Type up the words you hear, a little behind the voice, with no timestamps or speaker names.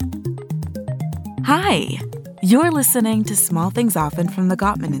Hi, you're listening to Small Things Often from the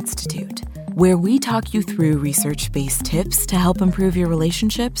Gottman Institute, where we talk you through research-based tips to help improve your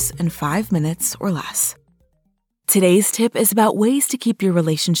relationships in 5 minutes or less. Today's tip is about ways to keep your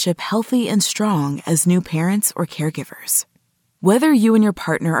relationship healthy and strong as new parents or caregivers. Whether you and your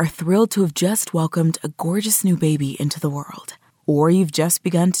partner are thrilled to have just welcomed a gorgeous new baby into the world, or you've just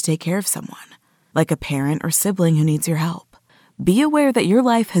begun to take care of someone, like a parent or sibling who needs your help, be aware that your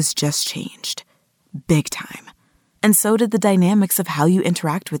life has just changed. Big time. And so did the dynamics of how you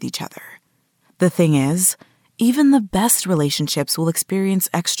interact with each other. The thing is, even the best relationships will experience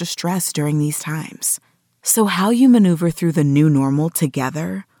extra stress during these times. So how you maneuver through the new normal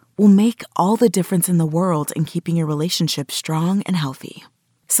together will make all the difference in the world in keeping your relationship strong and healthy.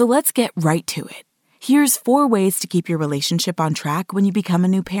 So let's get right to it. Here's 4 ways to keep your relationship on track when you become a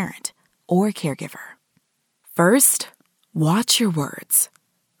new parent or caregiver. First, watch your words.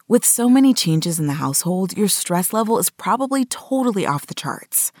 With so many changes in the household, your stress level is probably totally off the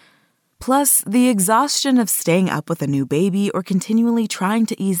charts. Plus, the exhaustion of staying up with a new baby or continually trying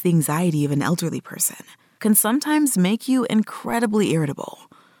to ease the anxiety of an elderly person can sometimes make you incredibly irritable,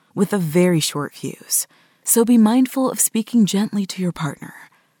 with a very short fuse. So be mindful of speaking gently to your partner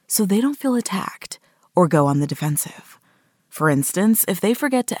so they don't feel attacked or go on the defensive. For instance, if they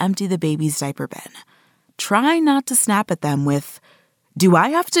forget to empty the baby's diaper bin, try not to snap at them with, "Do I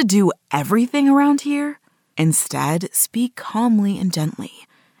have to do everything around here?" Instead, speak calmly and gently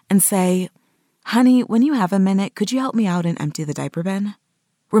and say, "Honey, when you have a minute, could you help me out and empty the diaper bin?"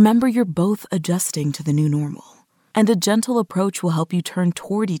 Remember, you're both adjusting to the new normal, and a gentle approach will help you turn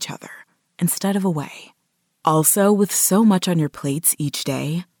toward each other instead of away. Also, with so much on your plates each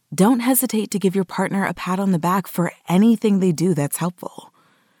day, don't hesitate to give your partner a pat on the back for anything they do that's helpful.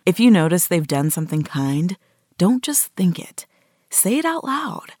 If you notice they've done something kind, don't just think it. Say it out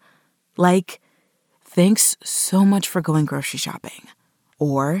loud. Like, "Thanks so much for going grocery shopping."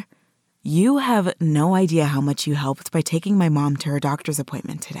 Or, "You have no idea how much you helped by taking my mom to her doctor's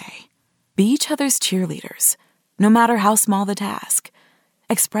appointment today." Be each other's cheerleaders, no matter how small the task.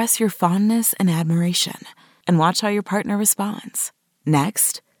 Express your fondness and admiration, and watch how your partner responds.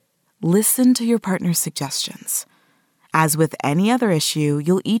 Next, listen to your partner's suggestions. As with any other issue,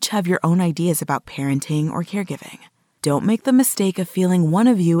 you'll each have your own ideas about parenting or caregiving. Don't make the mistake of feeling one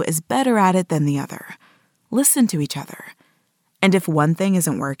of you is better at it than the other. Listen to each other. And if one thing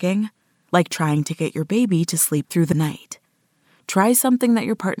isn't working, like trying to get your baby to sleep through the night, try something that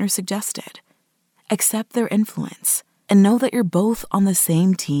your partner suggested. Accept their influence and know that you're both on the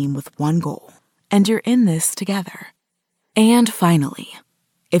same team with one goal, and you're in this together. And finally,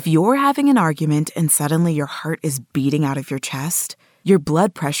 if you're having an argument and suddenly your heart is beating out of your chest, your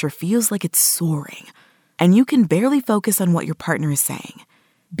blood pressure feels like it's soaring, and you can barely focus on what your partner is saying,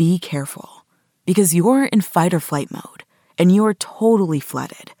 be careful, because you're in fight or flight mode, and you're totally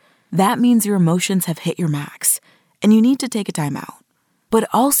flooded. That means your emotions have hit your max, and you need to take a time out. But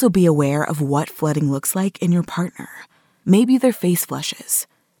also be aware of what flooding looks like in your partner. Maybe their face flushes,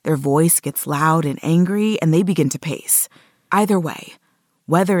 their voice gets loud and angry, and they begin to pace. Either way,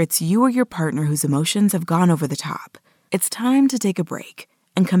 whether it's you or your partner whose emotions have gone over the top, it's time to take a break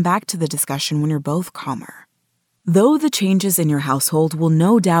and come back to the discussion when you're both calmer. Though the changes in your household will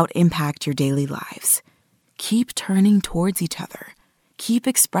no doubt impact your daily lives, keep turning towards each other. Keep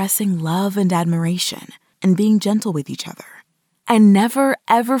expressing love and admiration and being gentle with each other. And never,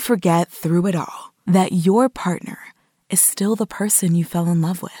 ever forget through it all that your partner is still the person you fell in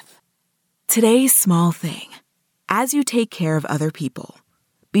love with. Today's small thing. As you take care of other people,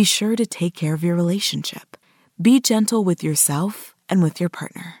 be sure to take care of your relationship. Be gentle with yourself and with your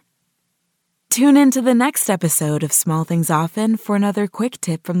partner. Tune in to the next episode of Small Things Often for another quick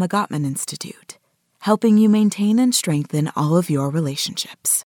tip from the Gottman Institute, helping you maintain and strengthen all of your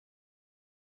relationships.